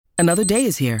Another day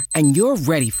is here, and you're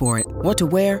ready for it. What to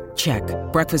wear? Check.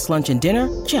 Breakfast, lunch, and dinner?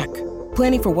 Check.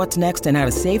 Planning for what's next and how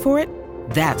to save for it?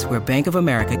 That's where Bank of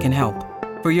America can help.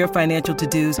 For your financial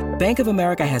to-dos, Bank of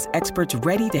America has experts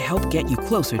ready to help get you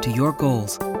closer to your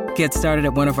goals. Get started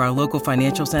at one of our local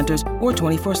financial centers or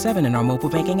 24/7 in our mobile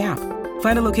banking app.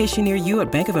 Find a location near you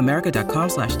at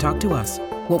bankofamerica.com/talktous.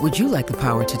 What would you like the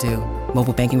power to do?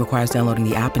 Mobile banking requires downloading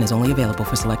the app and is only available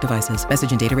for select devices.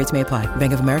 Message and data rates may apply.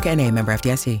 Bank of America N.A., member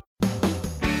FDIC.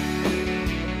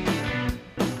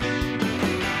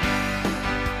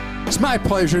 It's my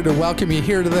pleasure to welcome you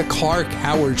here to the Clark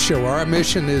Howard Show. Our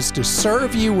mission is to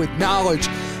serve you with knowledge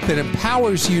that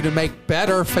empowers you to make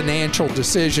better financial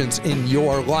decisions in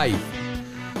your life.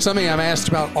 Something I'm asked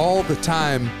about all the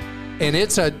time, and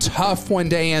it's a tough one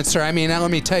to answer. I mean, now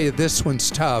let me tell you, this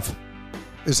one's tough,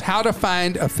 is how to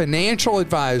find a financial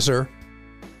advisor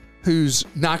who's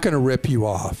not going to rip you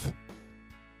off.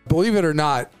 Believe it or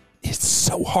not, it's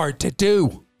so hard to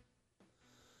do.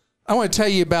 I want to tell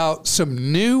you about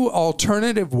some new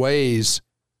alternative ways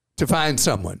to find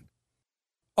someone.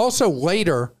 Also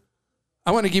later,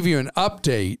 I want to give you an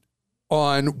update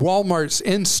on Walmart's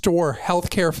in-store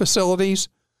healthcare facilities.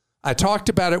 I talked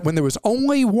about it when there was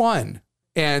only one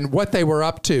and what they were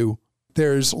up to.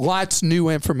 There's lots new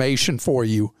information for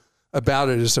you about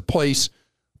it as a place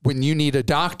when you need a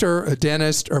doctor, a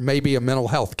dentist, or maybe a mental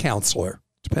health counselor,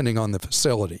 depending on the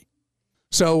facility.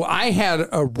 So I had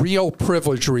a real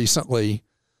privilege recently.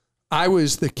 I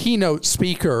was the keynote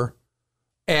speaker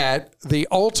at the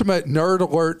Ultimate Nerd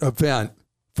Alert event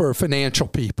for financial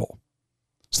people.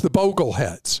 It's the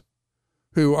Bogleheads,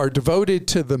 who are devoted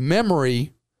to the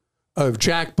memory of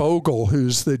Jack Bogle,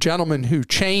 who's the gentleman who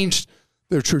changed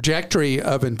the trajectory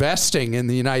of investing in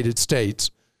the United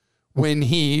States when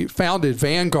he founded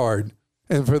Vanguard.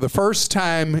 And for the first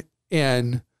time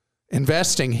in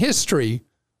investing history,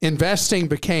 investing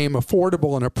became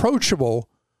affordable and approachable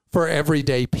for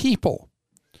everyday people.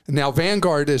 And now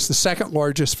Vanguard is the second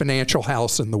largest financial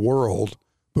house in the world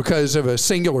because of a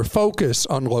singular focus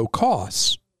on low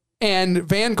costs. And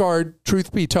Vanguard,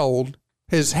 truth be told,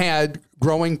 has had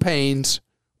growing pains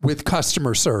with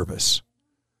customer service,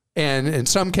 and in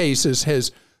some cases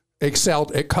has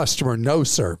excelled at customer no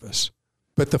service.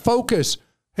 But the focus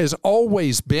has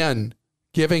always been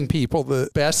giving people the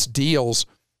best deals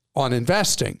on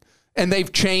investing. And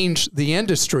they've changed the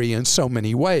industry in so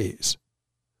many ways.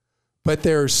 But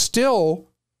there's still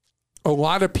a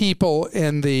lot of people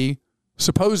in the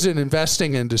supposed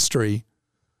investing industry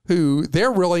who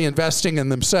they're really investing in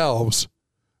themselves,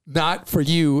 not for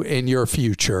you and your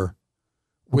future,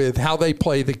 with how they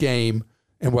play the game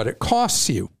and what it costs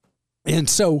you. And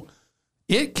so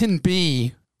it can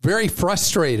be very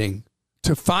frustrating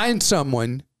to find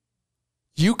someone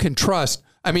you can trust.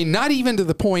 I mean, not even to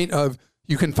the point of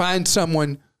you can find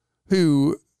someone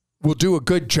who will do a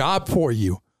good job for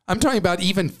you. I'm talking about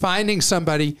even finding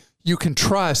somebody you can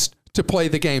trust to play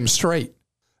the game straight.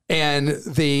 And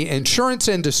the insurance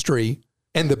industry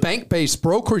and the bank-based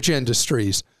brokerage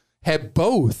industries have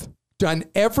both done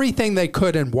everything they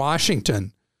could in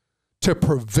Washington to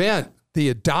prevent the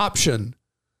adoption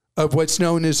of what's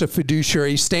known as a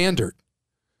fiduciary standard.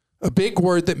 A big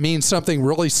word that means something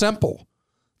really simple,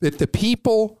 that the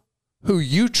people who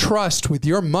you trust with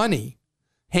your money,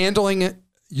 handling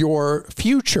your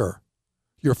future,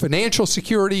 your financial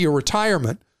security, your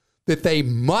retirement, that they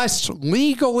must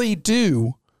legally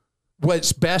do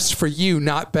what's best for you,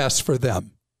 not best for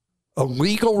them. A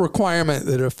legal requirement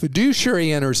that a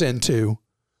fiduciary enters into,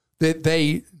 that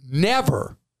they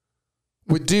never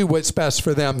would do what's best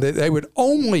for them, that they would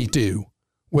only do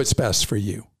what's best for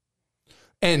you.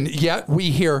 And yet we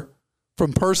hear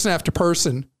from person after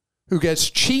person who gets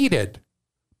cheated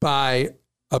by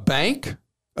a bank,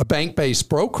 a bank-based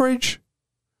brokerage,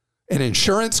 an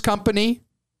insurance company,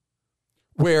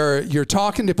 where you're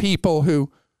talking to people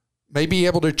who may be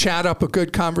able to chat up a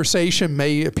good conversation,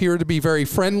 may appear to be very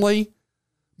friendly,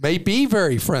 may be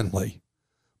very friendly.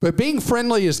 But being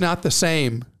friendly is not the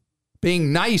same.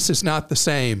 Being nice is not the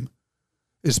same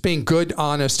as being good,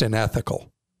 honest, and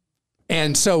ethical.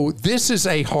 And so this is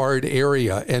a hard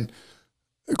area. And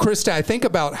Krista, I think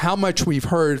about how much we've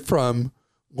heard from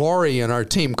Lori and our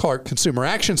team, Clark Consumer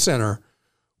Action Center,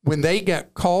 when they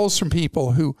get calls from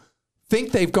people who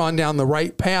think they've gone down the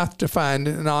right path to find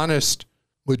an honest,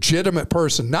 legitimate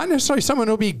person. Not necessarily someone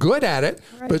who'll be good at it,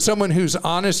 right, but someone who's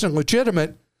honest and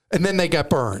legitimate, and then they get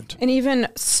burned. And even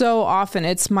so often,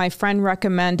 it's my friend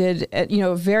recommended,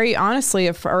 very honestly,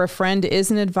 if a friend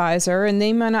is an advisor and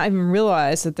they might not even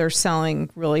realize that they're selling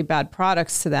really bad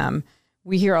products to them.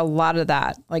 We hear a lot of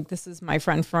that. Like, this is my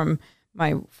friend from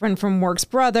my friend from work's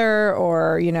brother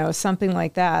or, you know, something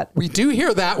like that. We do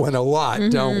hear that one a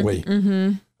lot, don't we?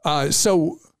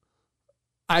 So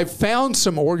I've found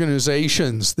some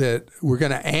organizations that we're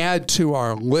going to add to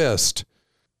our list.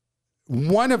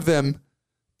 One of them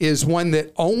is one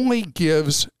that only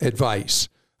gives advice.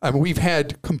 We've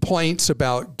had complaints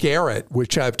about Garrett,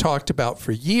 which I've talked about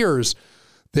for years,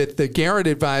 that the Garrett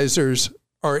advisors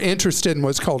are interested in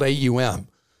what's called AUM,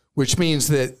 which means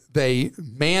that they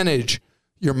manage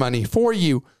your money for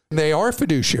you. They are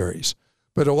fiduciaries,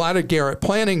 but a lot of Garrett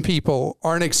planning people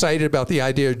aren't excited about the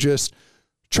idea of just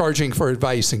charging for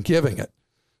advice and giving it.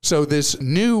 So this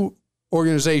new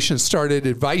organization started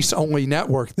Advice Only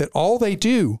Network that all they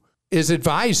do is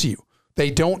advise you. They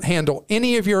don't handle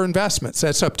any of your investments.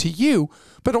 That's up to you.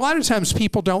 But a lot of times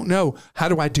people don't know, how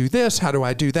do I do this? How do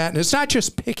I do that? And it's not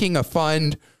just picking a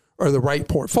fund or the right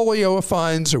portfolio of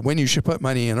funds or when you should put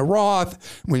money in a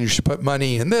Roth, when you should put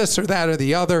money in this or that or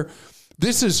the other.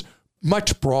 This is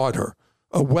much broader.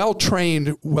 A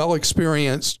well-trained,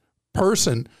 well-experienced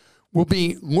person will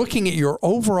be looking at your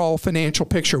overall financial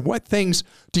picture. What things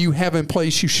do you have in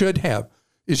place you should have?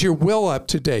 Is your will up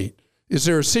to date? Is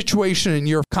there a situation in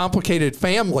your complicated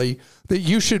family that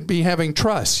you should be having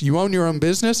trust? You own your own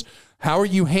business. How are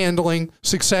you handling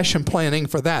succession planning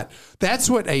for that? That's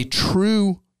what a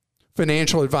true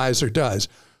financial advisor does.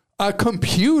 A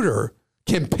computer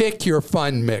can pick your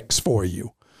fund mix for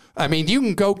you. I mean, you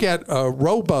can go get a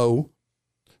robo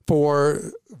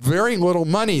for very little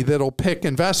money that'll pick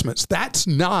investments. That's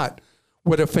not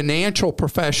what a financial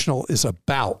professional is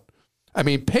about. I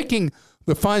mean, picking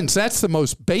the funds, that's the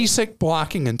most basic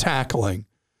blocking and tackling.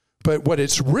 But what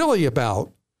it's really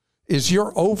about is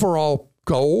your overall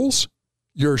goals,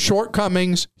 your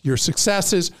shortcomings, your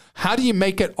successes. How do you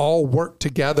make it all work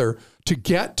together to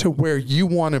get to where you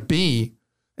want to be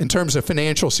in terms of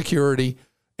financial security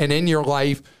and in your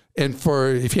life? And for,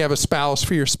 if you have a spouse,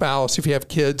 for your spouse, if you have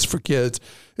kids, for kids,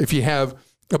 if you have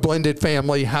a blended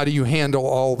family, how do you handle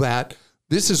all that?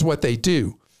 This is what they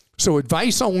do. So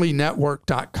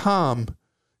adviceonlynetwork.com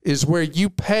is where you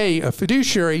pay a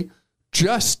fiduciary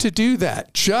just to do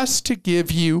that, just to give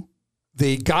you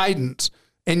the guidance.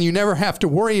 And you never have to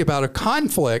worry about a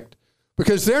conflict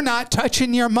because they're not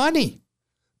touching your money.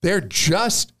 They're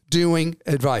just doing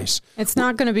advice. It's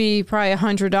not going to be probably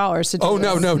 $100 to do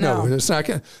No. It's not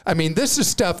going to. I mean, this is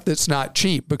stuff that's not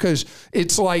cheap because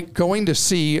it's like going to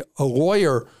see a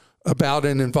lawyer about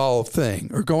an involved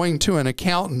thing or going to an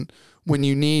accountant when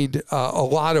you need a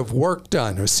lot of work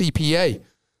done, or CPA.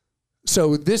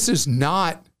 So this is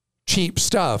not cheap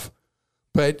stuff.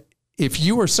 But if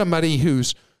you are somebody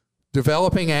who's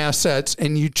developing assets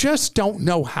and you just don't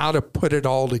know how to put it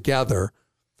all together,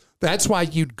 that's why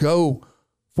you'd go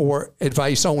for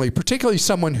advice only, particularly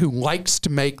someone who likes to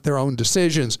make their own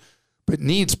decisions but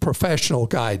needs professional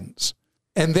guidance.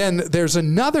 And then there's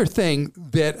another thing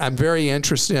that I'm very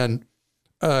interested in,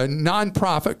 a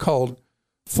nonprofit called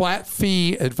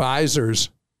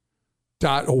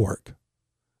flatfeeadvisors.org.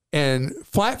 And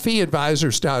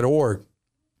flatfeeadvisors.org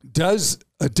does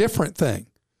a different thing.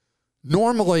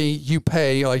 Normally you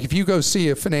pay, like if you go see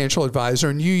a financial advisor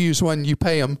and you use one, you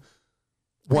pay them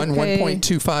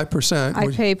 1.25%. I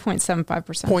pay 0.75%.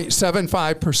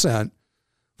 0.75%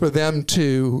 for them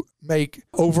to make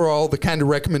overall the kind of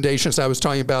recommendations I was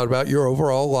talking about your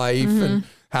overall life and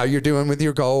how you're doing with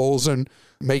your goals and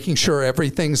making sure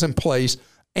everything's in place.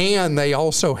 And they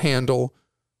also handle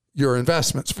your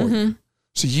investments for you.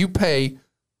 So you pay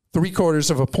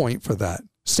 0.75 points for that.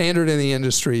 Standard in the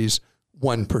industry is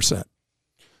 1%.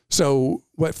 So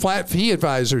what Flat Fee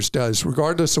Advisors does,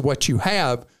 regardless of what you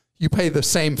have, you pay the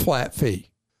same flat fee.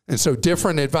 And so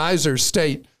different advisors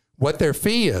state what their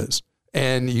fee is.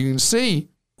 And you can see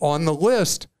on the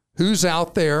list who's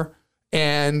out there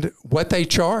and what they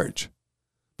charge.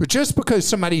 But just because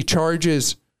somebody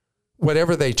charges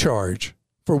whatever they charge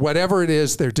for whatever it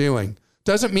is they're doing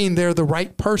doesn't mean they're the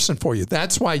right person for you.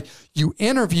 That's why you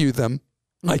interview them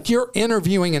like you're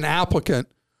interviewing an applicant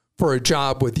for a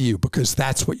job with you, because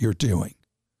that's what you're doing.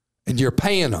 And you're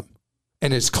paying them.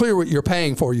 And it's clear what you're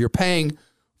paying for. You're paying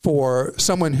for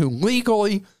someone who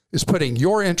legally is putting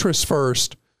your interests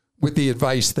first with the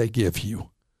advice they give you.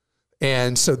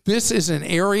 And so this is an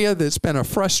area that's been a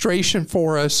frustration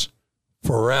for us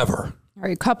forever. All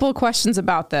right, a couple of questions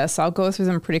about this. I'll go through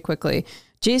them pretty quickly.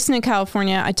 Jason in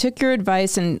California, I took your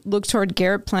advice and looked toward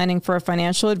Garrett Planning for a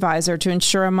financial advisor to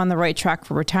ensure I'm on the right track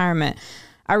for retirement.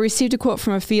 I received a quote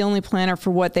from a fee-only planner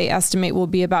for what they estimate will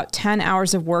be about 10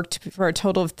 hours of work for a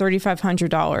total of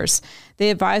 $3,500. They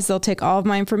advise they'll take all of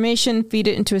my information, feed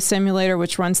it into a simulator,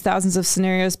 which runs thousands of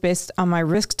scenarios based on my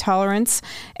risk tolerance,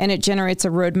 and it generates a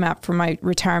roadmap for my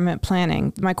retirement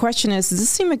planning. My question is, does this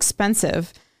seem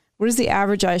expensive? What is the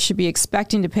average I should be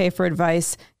expecting to pay for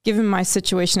advice, given my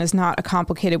situation is not a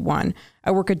complicated one?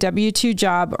 I work a W-2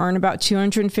 job, earn about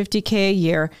 $250K a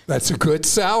year. That's a good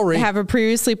salary. I have a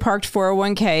previously parked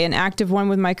 401K, an active one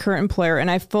with my current employer,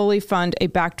 and I fully fund a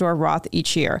backdoor Roth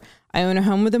each year. I own a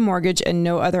home with a mortgage and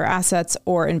no other assets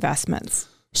or investments.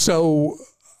 So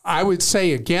I would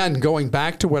say, again, going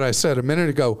back to what I said a minute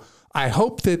ago, I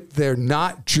hope that they're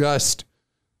not just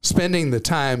spending the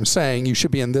time saying you should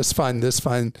be in this fund,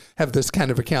 have this kind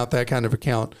of account, that kind of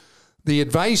account. The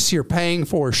advice you're paying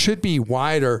for should be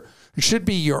wider. It should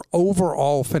be your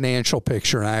overall financial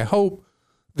picture. And I hope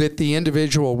that the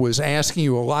individual was asking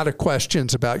you a lot of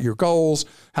questions about your goals,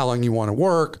 how long you want to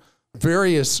work,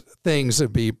 various things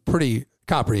that be pretty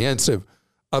comprehensive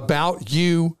about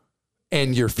you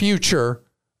and your future,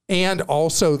 and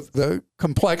also the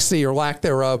complexity or lack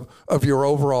thereof of your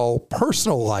overall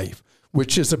personal life,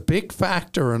 which is a big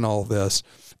factor in all this.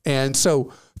 And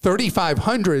so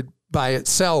 $3,500 by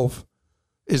itself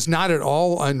is not at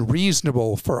all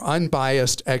unreasonable for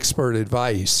unbiased expert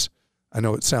advice. I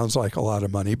know it sounds like a lot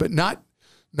of money, but not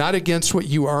against what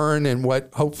you earn and what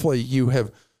hopefully you have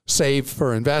saved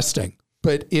for investing.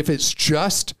 But if it's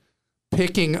just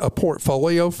picking a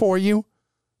portfolio for you,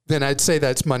 then I'd say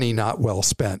that's money not well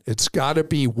spent. It's got to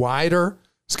be wider.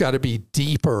 It's got to be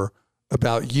deeper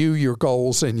about you, your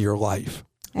goals, and your life.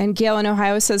 And Gail in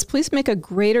Ohio says, please make a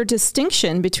greater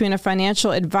distinction between a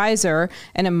financial advisor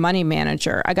and a money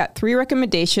manager. I got 3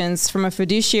 recommendations from a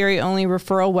fiduciary-only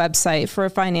referral website for a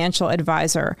financial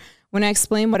advisor. When I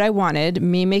explained what I wanted,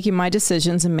 me making my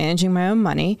decisions and managing my own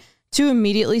money, 2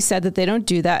 immediately said that they don't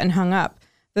do that and hung up.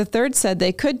 The third said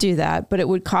they could do that, but it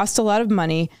would cost a lot of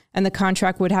money and the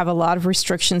contract would have a lot of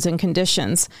restrictions and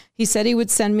conditions. He said he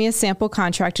would send me a sample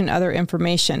contract and other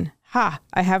information. I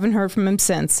haven't heard from him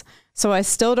since. So I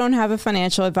still don't have a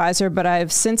financial advisor, but I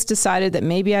have since decided that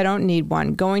maybe I don't need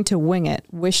one. Going to wing it.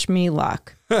 Wish me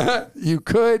luck. You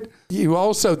could. You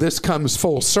also, this comes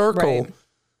full circle. Right.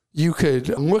 You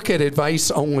could look at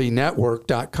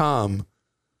adviceonlynetwork.com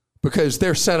because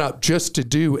they're set up just to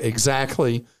do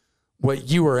exactly what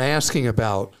you were asking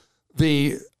about.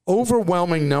 The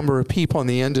overwhelming number of people in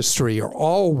the industry are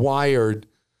all wired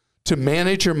to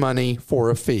manage your money for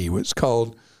a fee. It's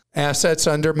called assets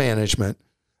under management.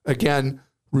 Again,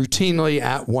 routinely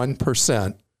at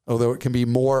 1%, although it can be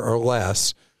more or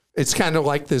less. It's kind of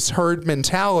like this herd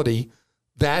mentality.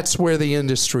 That's where the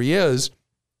industry is.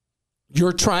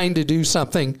 You're trying to do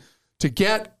something to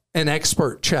get an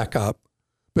expert checkup,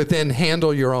 but then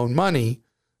handle your own money.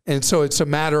 And so it's a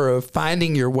matter of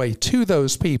finding your way to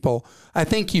those people. I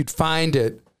think you'd find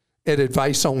it at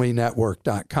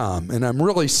adviceonlynetwork.com. And I'm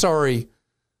really sorry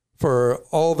for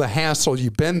all the hassle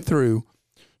you've been through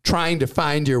trying to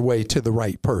find your way to the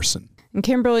right person. And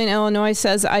Kimberly in Illinois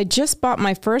says, I just bought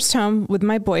my first home with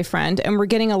my boyfriend, and we're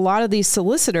getting a lot of these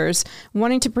solicitors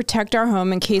wanting to protect our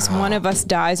home in case one of us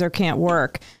dies or can't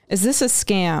work. Is this a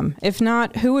scam? If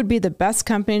not, who would be the best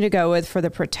company to go with for the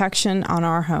protection on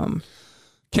our home?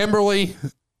 Kimberly,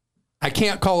 I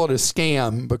can't call it a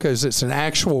scam because it's an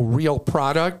actual real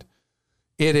product.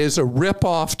 It is a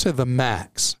ripoff to the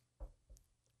max.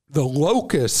 The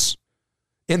locusts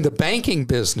in the banking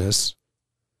business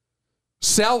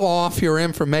sell off your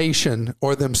information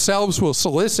or themselves will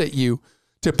solicit you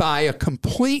to buy a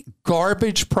complete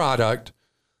garbage product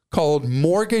called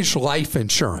mortgage life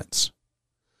insurance.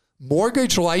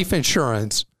 Mortgage life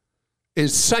insurance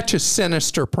is such a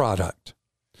sinister product.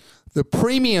 The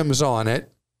premiums on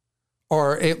it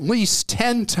are at least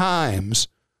 10 times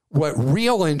what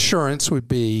real insurance would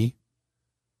be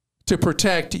to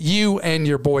protect you and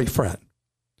your boyfriend.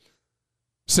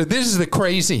 So this is the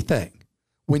crazy thing.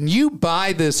 When you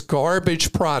buy this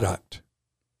garbage product,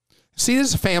 see, this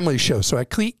is a family show, so I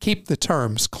keep the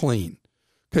terms clean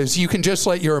because you can just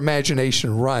let your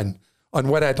imagination run on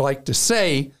what I'd like to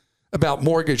say about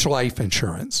mortgage life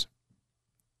insurance.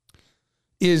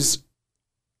 Is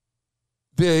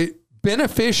the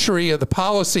beneficiary of the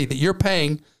policy that you're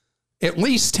paying at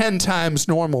least 10 times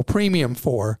normal premium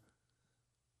for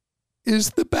is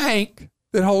the bank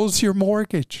that holds your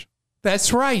mortgage.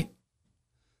 That's right.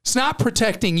 It's not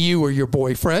protecting you or your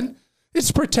boyfriend.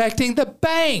 It's protecting the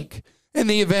bank in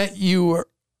the event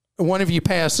one of you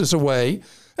passes away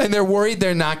and they're worried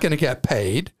they're not going to get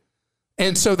paid.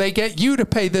 And so they get you to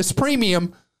pay this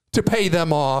premium to pay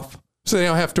them off so they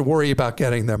don't have to worry about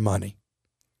getting their money.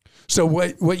 So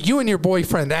what you and your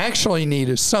boyfriend actually need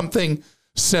is something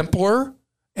simpler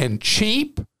and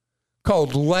cheap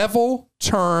called level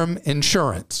term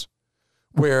insurance,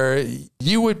 where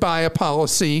you would buy a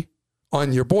policy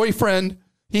on your boyfriend,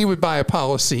 he would buy a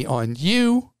policy on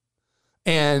you.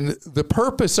 And the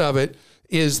purpose of it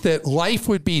is that life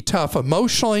would be tough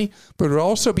emotionally, but it would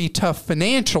also be tough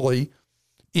financially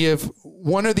if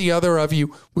one or the other of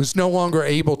you was no longer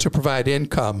able to provide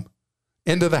income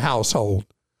into the household,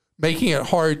 making it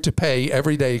hard to pay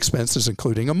everyday expenses,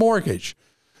 including a mortgage.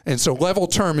 And so level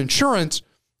term insurance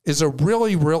is a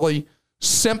really, really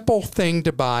simple thing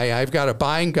to buy. I've got a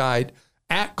buying guide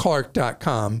at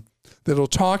Clark.com that'll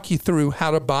talk you through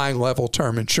how to buy level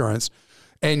term insurance,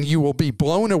 and you will be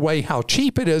blown away how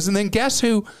cheap it is. And then guess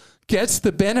who gets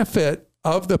the benefit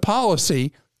of the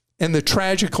policy and the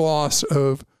tragic loss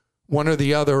of one or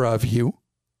the other of you?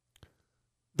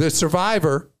 The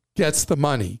survivor gets the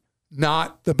money,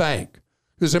 not the bank.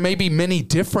 Because there may be many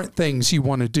different things you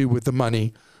want to do with the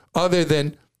money other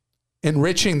than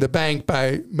enriching the bank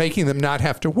by making them not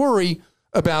have to worry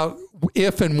about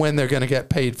if and when they're going to get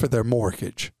paid for their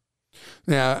mortgage.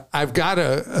 Now, I've got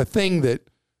a thing that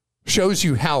shows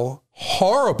you how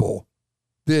horrible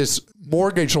this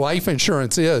mortgage life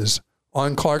insurance is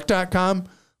on Clark.com,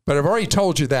 but I've already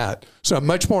told you that. So I'm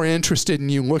much more interested in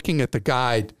you looking at the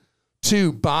guide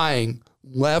to buying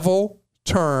level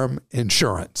term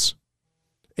insurance.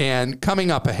 And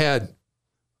coming up ahead,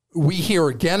 we hear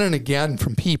again and again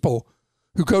from people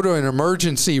who go to an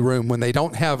emergency room when they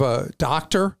don't have a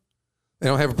doctor, they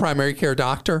don't have a primary care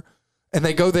doctor, and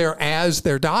they go there as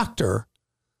their doctor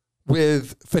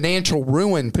with financial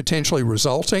ruin potentially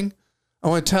resulting. I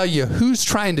want to tell you who's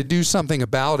trying to do something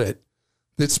about it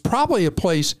that's probably a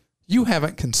place you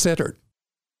haven't considered.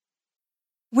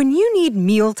 When you need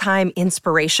mealtime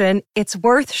inspiration, it's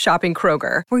worth shopping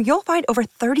Kroger, where you'll find over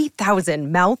 30,000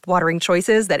 mouth-watering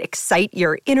choices that excite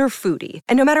your inner foodie.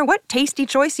 And no matter what tasty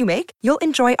choice you make, you'll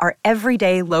enjoy our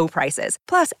everyday low prices,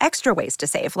 plus extra ways to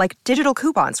save, like digital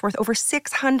coupons worth over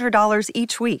 $600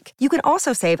 each week. You can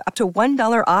also save up to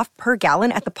 $1 off per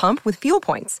gallon at the pump with fuel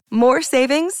points. More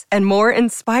savings and more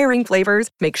inspiring flavors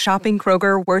make shopping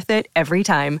Kroger worth it every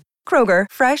time. Kroger,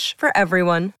 fresh for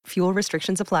everyone. Fuel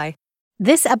restrictions apply.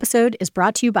 This episode is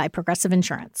brought to you by Progressive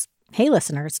Insurance. Hey,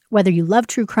 listeners, whether you love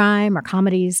true crime or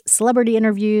comedies, celebrity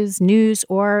interviews, news,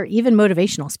 or even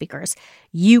motivational speakers,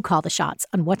 you call the shots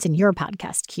on what's in your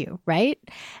podcast queue, right?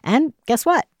 And guess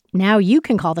what? Now you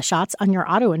can call the shots on your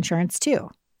auto insurance, too.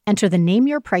 Enter the Name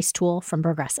Your Price tool from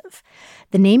Progressive.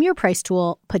 The Name Your Price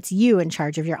tool puts you in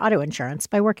charge of your auto insurance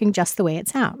by working just the way it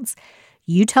sounds.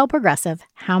 You tell Progressive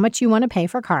how much you want to pay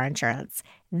for car insurance.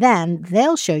 Then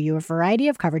they'll show you a variety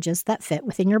of coverages that fit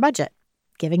within your budget,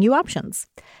 giving you options.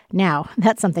 Now,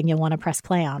 that's something you'll want to press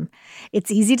play on.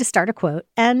 It's easy to start a quote,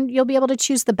 and you'll be able to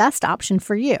choose the best option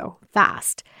for you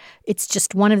fast. It's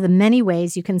just one of the many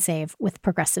ways you can save with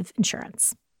Progressive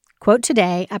Insurance. Quote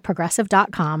today at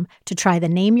Progressive.com to try the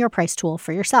Name Your Price tool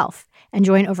for yourself and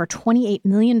join over 28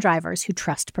 million drivers who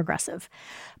trust Progressive.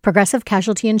 Progressive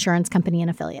Casualty Insurance Company and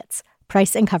Affiliates.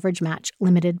 Price and coverage match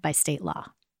limited by state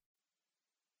law.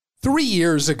 3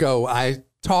 years ago, I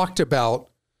talked about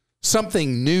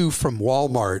something new from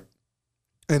Walmart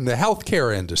in the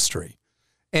healthcare industry.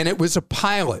 And it was a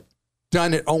pilot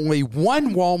done at only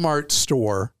one Walmart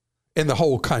store in the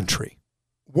whole country.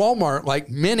 Walmart, like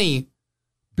many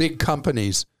big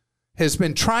companies, has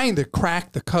been trying to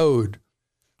crack the code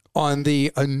on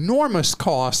the enormous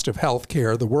cost of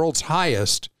healthcare, the world's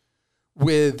highest,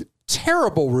 with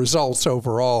terrible results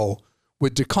overall,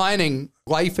 with declining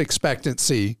life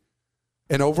expectancy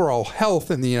and overall health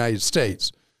in the United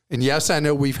States. And yes, I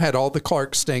know we've had all the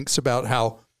Clark stinks about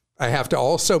how I have to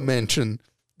also mention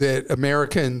that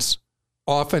Americans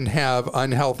often have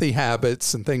unhealthy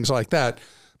habits and things like that.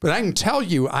 But I can tell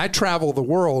you, I travel the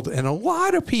world, and a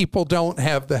lot of people don't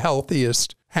have the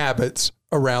healthiest habits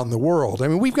around the world. I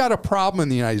mean, we've got a problem in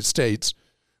the United States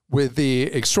with the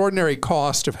extraordinary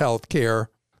cost of healthcare,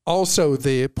 also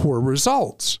the poor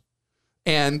results.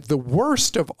 And the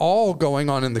worst of all going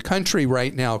on in the country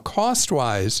right now,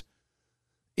 cost-wise,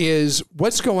 is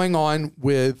what's going on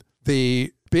with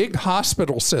the big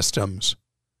hospital systems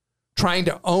trying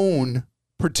to own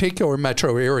particular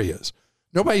metro areas.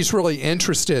 Nobody's really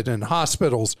interested in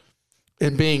hospitals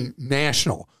in being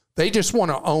national. They just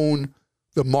want to own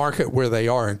the market where they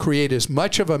are and create as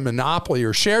much of a monopoly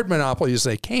or shared monopoly as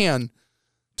they can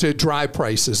to drive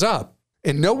prices up.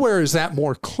 And nowhere is that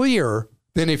more clear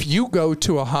than if you go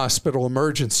to a hospital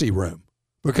emergency room,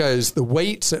 because the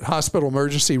waits at hospital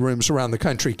emergency rooms around the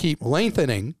country keep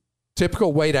lengthening.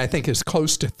 Typical wait, I think, is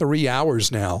close to 3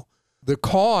 hours now. the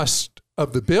cost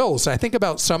of the bills. I think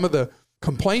about some of the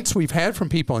complaints we've had from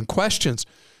people and questions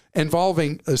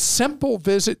involving a simple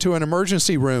visit to an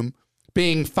emergency room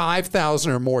being $5,000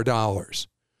 or more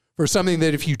for something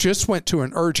that if you just went to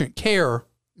an urgent care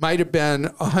might have been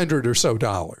 $100 or so.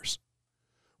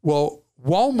 Well,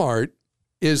 Walmart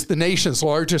is the nation's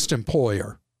largest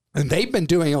employer, and they've been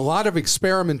doing a lot of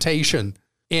experimentation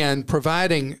in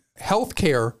providing health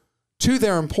care to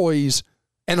their employees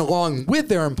and along with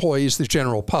their employees, the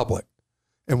general public.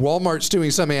 And Walmart's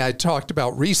doing something I talked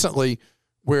about recently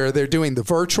where they're doing the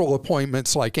virtual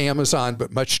appointments like Amazon,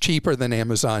 but much cheaper than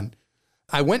Amazon.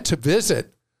 I went to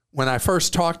visit when I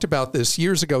first talked about this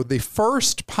years ago, the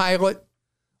first pilot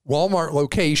Walmart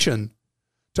location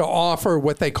to offer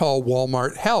what they call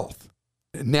Walmart Health.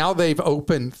 Now they've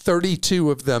opened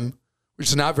 32 of them, which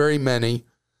is not very many.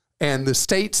 And the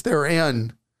states they're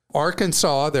in,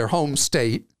 Arkansas, their home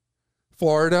state,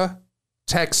 Florida,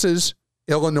 Texas,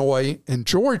 Illinois, and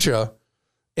Georgia.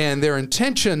 And their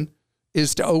intention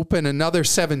is to open another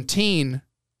 17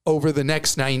 over the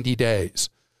next 90 days.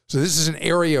 So this is an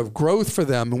area of growth for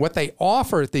them. And what they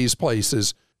offer at these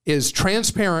places is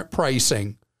transparent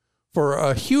pricing for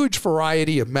a huge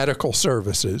variety of medical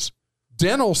services,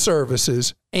 dental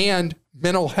services, and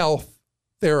mental health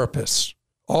therapists,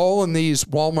 all in these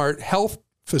Walmart health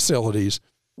facilities.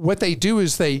 What they do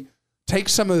is they take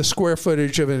some of the square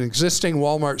footage of an existing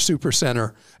Walmart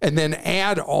supercenter and then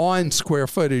add on square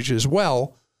footage as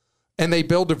well. And they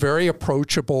build a very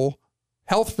approachable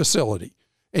health facility.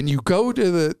 And you go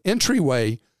to the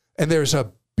entryway and there's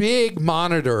a big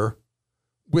monitor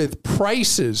with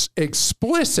prices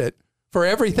explicit for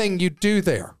everything you do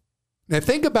there. Now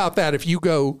think about that if you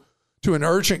go to an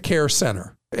urgent care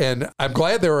center. And I'm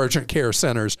glad there are urgent care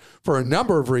centers for a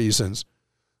number of reasons.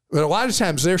 But a lot of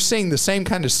times they're seeing the same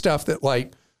kind of stuff that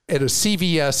like at a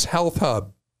CVS Health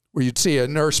Hub where you'd see a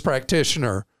nurse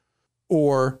practitioner,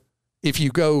 or if you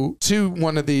go to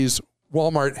one of these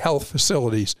Walmart health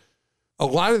facilities, a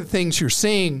lot of the things you're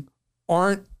seeing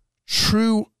aren't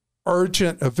true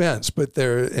urgent events, but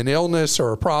they're an illness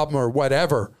or a problem or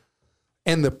whatever.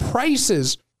 And the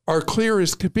prices are clear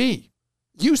as could be.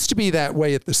 Used to be that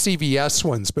way at the CVS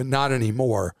ones, but not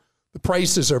anymore. The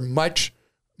prices are much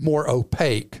more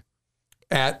opaque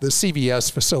at the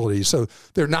CVS facilities. So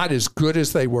they're not as good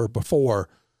as they were before,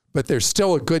 but they're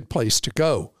still a good place to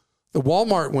go. The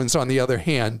Walmart ones, on the other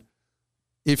hand,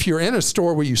 if you're in a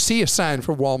store where you see a sign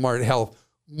for Walmart Health,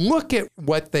 look at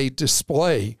what they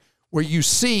display, where you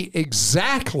see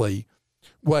exactly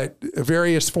what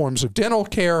various forms of dental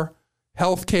care,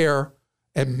 health care,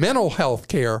 and mental health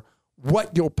care,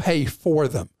 what you'll pay for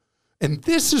them. And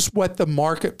this is what the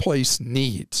marketplace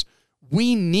needs.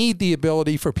 We need the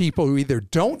ability for people who either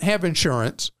don't have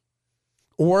insurance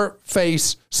or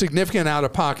face significant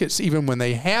out-of-pockets even when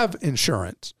they have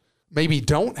insurance, maybe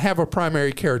don't have a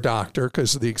primary care doctor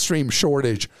because of the extreme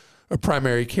shortage of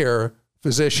primary care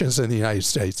physicians in the United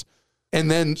States. And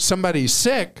then somebody's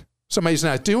sick, somebody's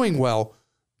not doing well,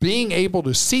 being able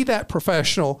to see that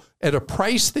professional at a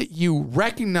price that you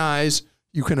recognize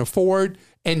you can afford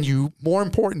and you, more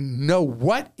important, know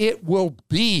what it will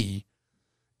be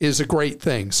is a great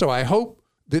thing. So I hope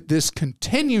that this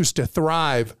continues to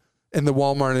thrive in the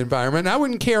Walmart environment. I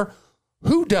wouldn't care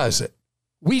who does it.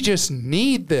 We just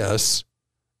need this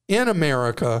in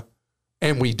America,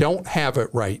 and we don't have it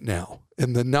right now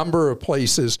in the number of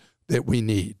places that we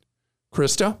need.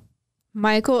 Krista?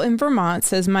 Michael in Vermont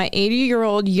says, my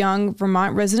 80-year-old young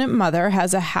Vermont resident mother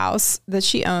has a house that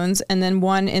she owns and then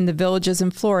one in the Villages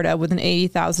in Florida with an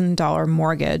 $80,000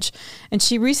 mortgage. And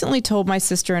she recently told my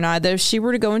sister and I that if she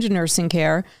were to go into nursing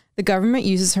care, the government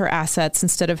uses her assets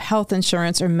instead of health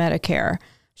insurance or Medicare.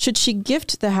 Should she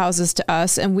gift the houses to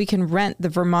us and we can rent the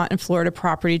Vermont and Florida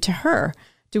property to her?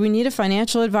 Do we need a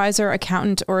financial advisor,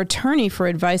 accountant, or attorney for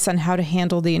advice on how to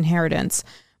handle the inheritance?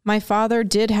 My father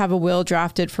did have a will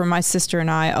drafted for my sister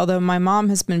and I, although my mom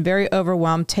has been very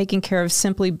overwhelmed taking care of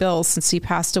Simply bills since he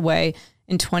passed away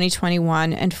in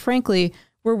 2021. And frankly,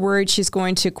 we're worried she's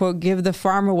going to, quote, give the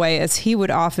farm away, as he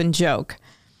would often joke.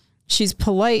 She's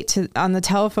polite on the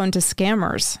telephone to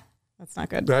scammers. That's not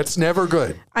good. That's never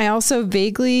good. I also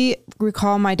vaguely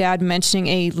recall my dad mentioning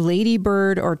a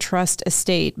Ladybird or trust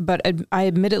estate, but I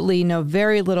admittedly know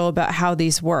very little about how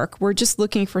these work. We're just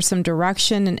looking for some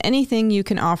direction, and anything you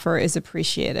can offer is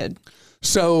appreciated.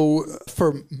 So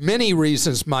for many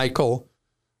reasons, Michael,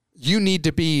 you need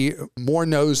to be more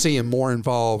nosy and more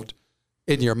involved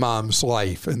in your mom's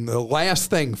life. And the last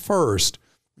thing first,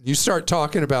 you start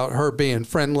talking about her being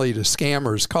friendly to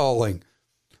scammers calling,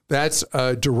 that's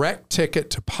a direct ticket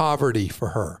to poverty for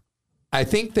her. I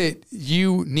think that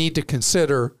you need to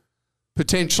consider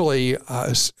potentially,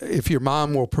 if your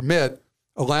mom will permit,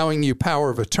 allowing you power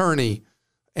of attorney,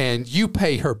 and you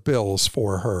pay her bills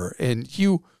for her, and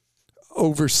you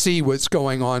oversee what's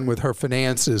going on with her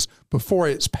finances before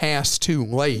it's past too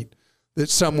late that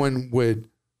someone would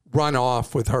run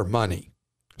off with her money,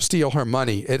 steal her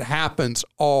money. It happens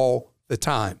all the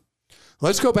time.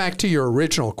 Let's go back to your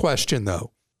original question,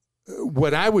 though.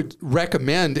 What I would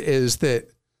recommend is that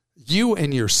you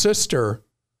and your sister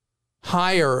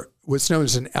hire what's known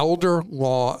as an elder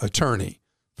law attorney,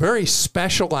 very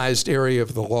specialized area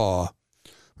of the law.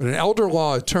 But an elder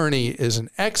law attorney is an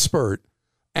expert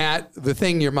at the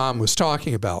thing your mom was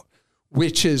talking about,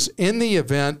 which is in the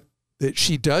event that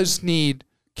she does need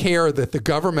care that the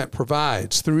government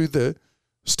provides through the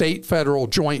state, federal,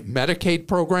 joint Medicaid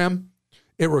program,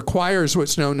 it requires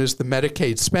what's known as the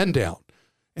Medicaid spend down.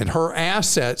 And her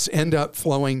assets end up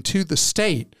flowing to the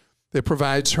state that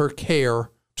provides her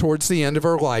care towards the end of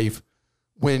her life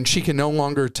when she can no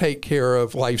longer take care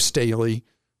of life's daily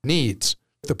needs.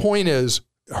 The point is,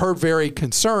 her very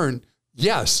concern,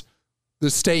 yes, the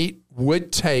state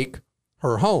would take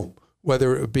her home,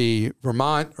 whether it would be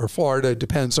Vermont or Florida,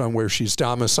 depends on where she's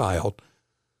domiciled,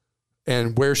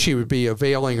 and where she would be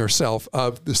availing herself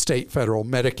of the state federal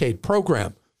Medicaid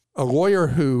program. A lawyer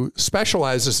who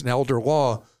specializes in elder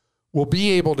law will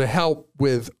be able to help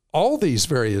with all these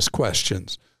various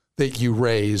questions that you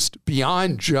raised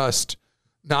beyond just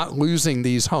not losing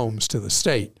these homes to the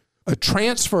state. A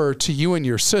transfer to you and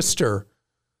your sister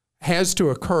has to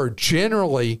occur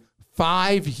generally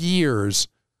 5 years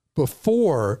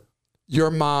before your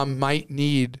mom might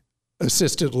need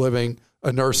assisted living,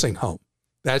 a nursing home.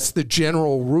 That's the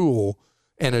general rule,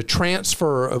 and a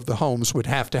transfer of the homes would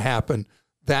have to happen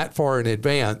that far in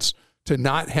advance to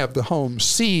not have the home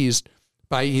seized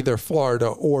by either Florida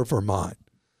or Vermont.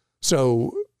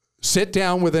 So sit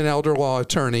down with an elder law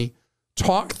attorney,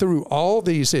 talk through all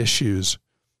these issues,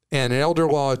 and an elder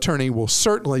law attorney will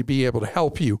certainly be able to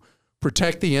help you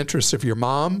protect the interests of your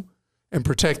mom and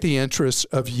protect the interests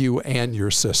of you and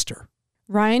your sister.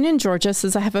 Ryan in Georgia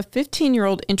says, I have a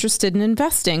 15-year-old interested in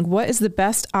investing. What is the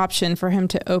best option for him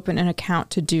to open an account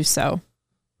to do so?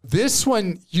 This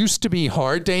one used to be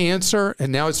hard to answer,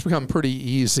 and now it's become pretty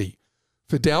easy.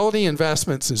 Fidelity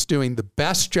Investments is doing the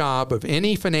best job of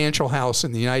any financial house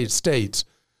in the United States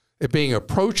at being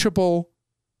approachable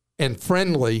and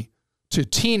friendly to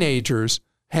teenagers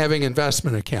having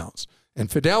investment accounts.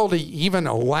 And Fidelity even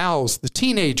allows the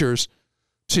teenagers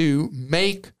to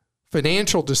make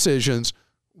financial decisions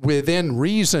within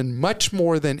reason much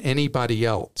more than anybody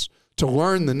else, to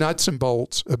learn the nuts and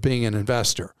bolts of being an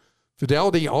investor.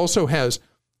 Fidelity also has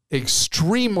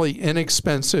extremely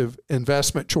inexpensive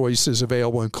investment choices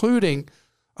available, including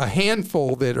a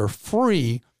handful that are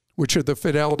free, which are the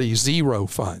Fidelity Zero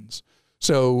funds.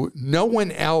 So no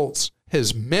one else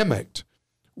has mimicked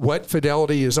what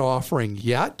Fidelity is offering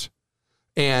yet.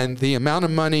 And the amount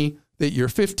of money that your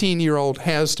 15-year-old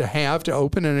has to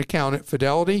open an account at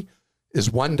Fidelity is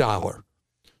 $1.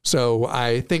 So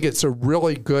I think it's a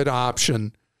really good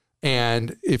option.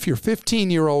 And if your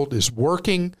 15-year-old is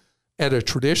working at a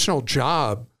traditional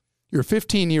job, your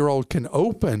 15-year-old can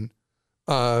open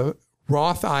a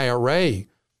Roth IRA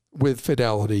with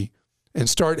Fidelity and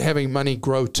start having money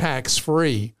grow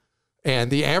tax-free.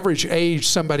 And the average age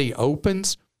somebody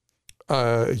opens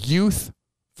a youth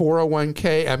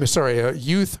 401k, a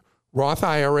youth Roth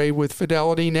IRA with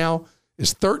Fidelity now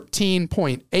is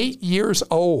 13.8 years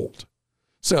old.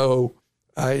 So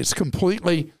it's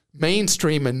completely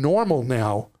mainstream and normal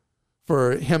now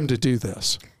for him to do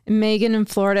this. Megan in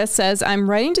Florida says, I'm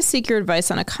writing to seek your advice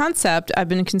on a concept I've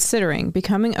been considering,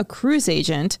 becoming a cruise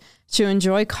agent to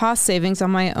enjoy cost savings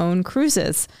on my own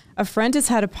cruises. A friend has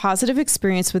had a positive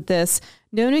experience with this,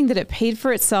 noting that it paid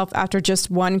for itself after just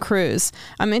one cruise.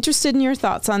 I'm interested in your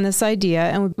thoughts on this idea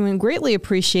and would greatly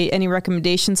appreciate any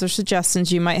recommendations or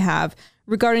suggestions you might have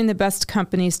regarding the best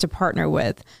companies to partner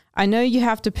with. I know you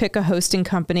have to pick a hosting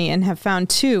company and have found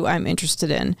two I'm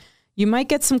interested in. You might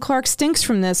get some Clark Stinks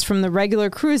from this from the regular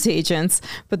cruise agents,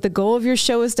 but the goal of your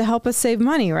show is to help us save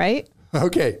money, right?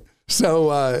 Okay.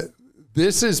 So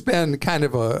this has been kind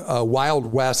of a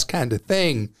Wild West kind of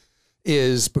thing,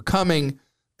 is becoming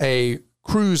a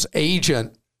cruise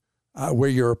agent where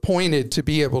you're appointed to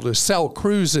be able to sell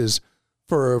cruises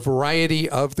for a variety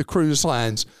of the cruise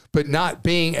lines, but not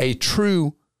being a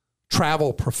true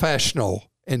travel professional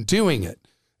and doing it.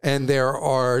 And there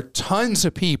are tons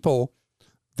of people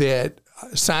that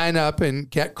sign up and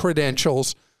get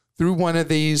credentials through one of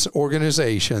these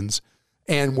organizations.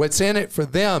 And what's in it for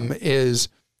them is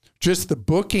just the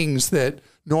bookings that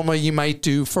normally you might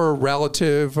do for a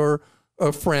relative or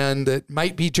a friend that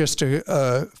might be just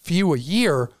a few a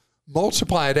year,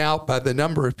 multiply it out by the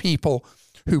number of people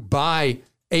who buy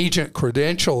agent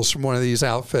credentials from one of these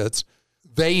outfits,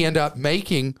 they end up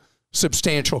making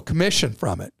substantial commission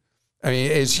from it. I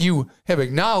mean, as you have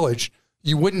acknowledged,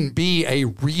 you wouldn't be a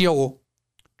real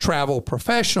travel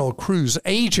professional cruise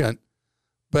agent,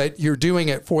 but you're doing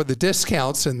it for the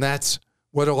discounts, and that's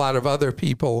what a lot of other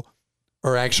people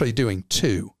are actually doing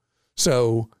too.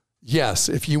 So yes,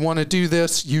 if you want to do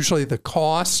this, usually the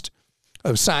cost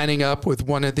of signing up with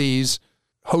one of these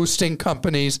hosting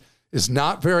companies is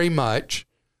not very much.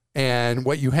 And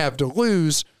what you have to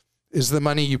lose is the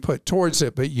money you put towards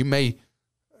it, but you may,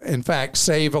 in fact,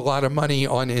 save a lot of money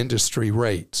on industry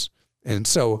rates. And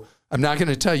so I'm not going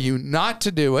to tell you not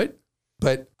to do it,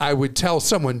 but I would tell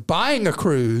someone buying a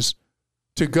cruise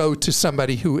to go to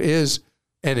somebody who is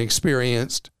an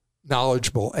experienced,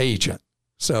 knowledgeable agent.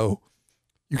 So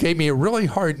you gave me a really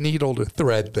hard needle to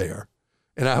thread there.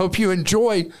 And I hope you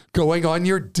enjoy going on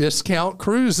your discount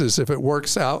cruises if it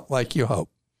works out like you hope.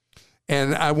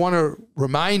 And I want to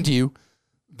remind you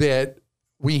that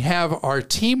we have our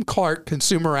Team Clark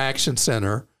Consumer Action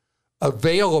Center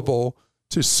available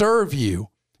to serve you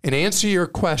and answer your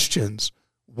questions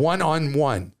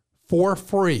one-on-one for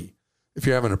free. If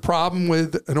you're having a problem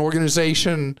with an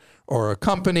organization or a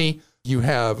company, you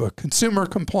have a consumer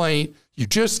complaint, you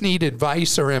just need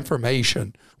advice or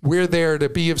information, we're there to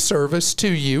be of service to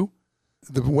you.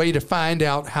 The way to find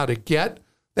out how to get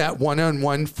that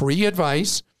one-on-one free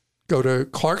advice, go to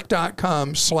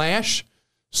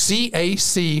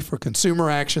clark.com/CAC for Consumer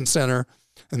Action Center,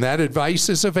 and that advice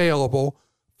is available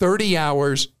 30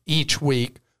 hours each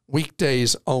week,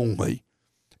 weekdays only.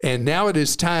 And now it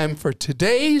is time for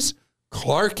today's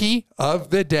Clarkie of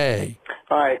the Day.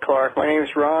 Hi, Clark. My name is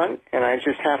Ron, and I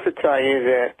just have to tell you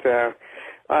that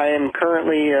I am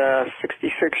currently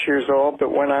 66 years old,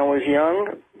 but when I was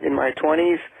young, in my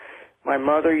 20s, my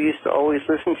mother used to always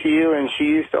listen to you, and she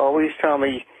used to always tell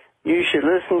me, you should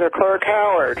listen to Clark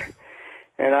Howard.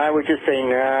 And I would just say,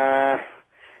 nah.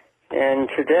 And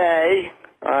today,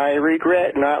 I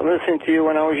regret not listening to you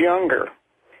when I was younger.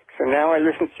 So now I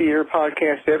listen to your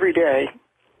podcast every day,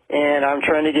 and I'm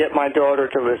trying to get my daughter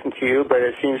to listen to you, but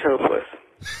it seems hopeless.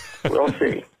 We'll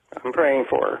see. I'm praying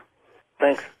for her.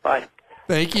 Thanks. Bye.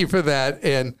 Thank you for that.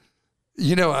 And,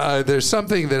 you know, there's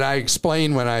something that I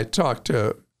explain when I talk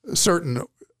to certain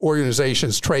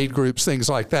organizations, trade groups, things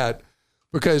like that,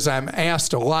 because I'm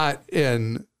asked a lot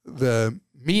in the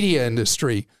media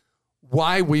industry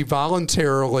why we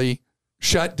voluntarily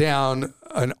shut down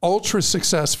an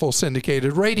ultra-successful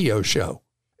syndicated radio show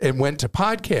and went to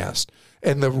podcast.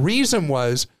 And the reason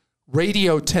was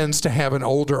radio tends to have an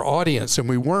older audience, and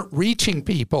we weren't reaching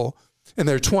people in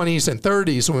their 20s and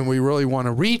 30s when we really want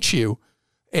to reach you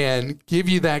and give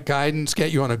you that guidance,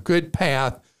 get you on a good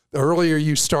path. The earlier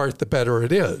you start, the better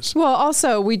it is. Well,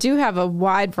 also, we do have a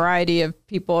wide variety of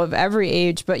people of every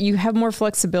age, but you have more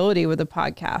flexibility with a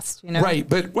podcast, you know? Right,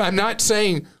 but I'm not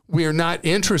saying we're not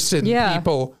interested in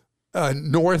people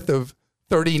north of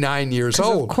 39 years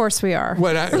old. Of course we are.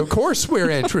 Of course we're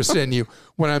interested in you.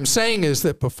 What I'm saying is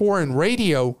that before in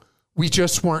radio, we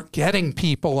just weren't getting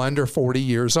people under 40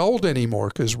 years old anymore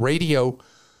because radio,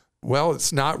 well,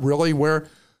 it's not really where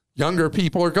younger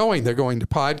people are going. They're going to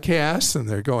podcasts and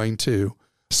they're going to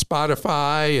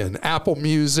Spotify and Apple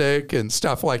Music and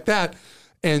stuff like that.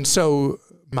 And so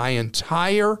my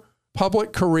entire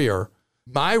public career,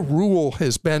 my rule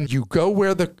has been you go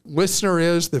where the listener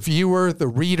is, the viewer, the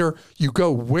reader, you go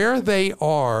where they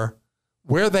are,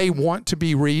 where they want to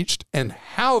be reached, and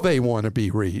how they want to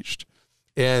be reached.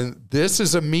 And this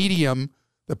is a medium,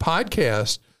 the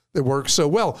podcast, that works so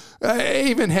well.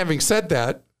 Even having said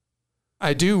that,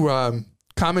 I do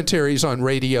commentaries on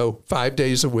radio 5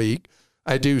 days a week.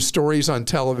 I do stories on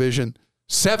television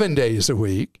 7 days a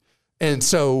week. And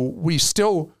so we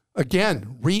still,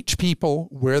 again, reach people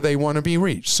where they want to be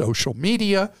reached. Social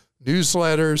media,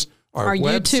 newsletters, our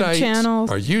website,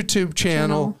 our YouTube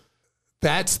channel.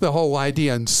 That's the whole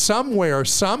idea. And somewhere,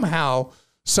 somehow,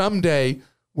 someday,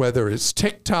 whether it's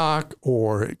TikTok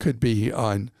or it could be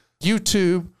on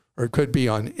YouTube or it could be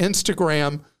on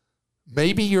Instagram,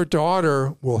 maybe your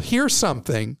daughter will hear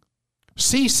something,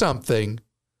 see something,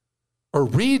 or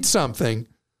read something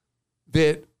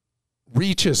that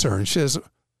reaches her. And she says,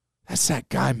 that's that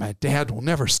guy my dad will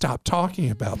never stop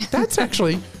talking about. That's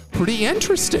actually pretty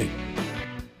interesting.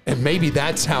 And maybe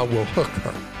that's how we'll hook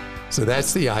her. So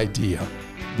that's the idea.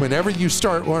 Whenever you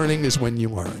start learning is when you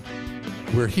learn.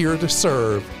 We're here to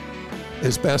serve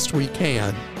as best we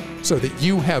can so that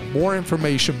you have more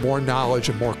information, more knowledge,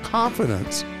 and more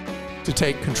confidence to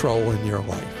take control in your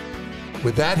life.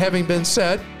 With that having been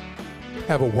said,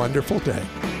 have a wonderful day.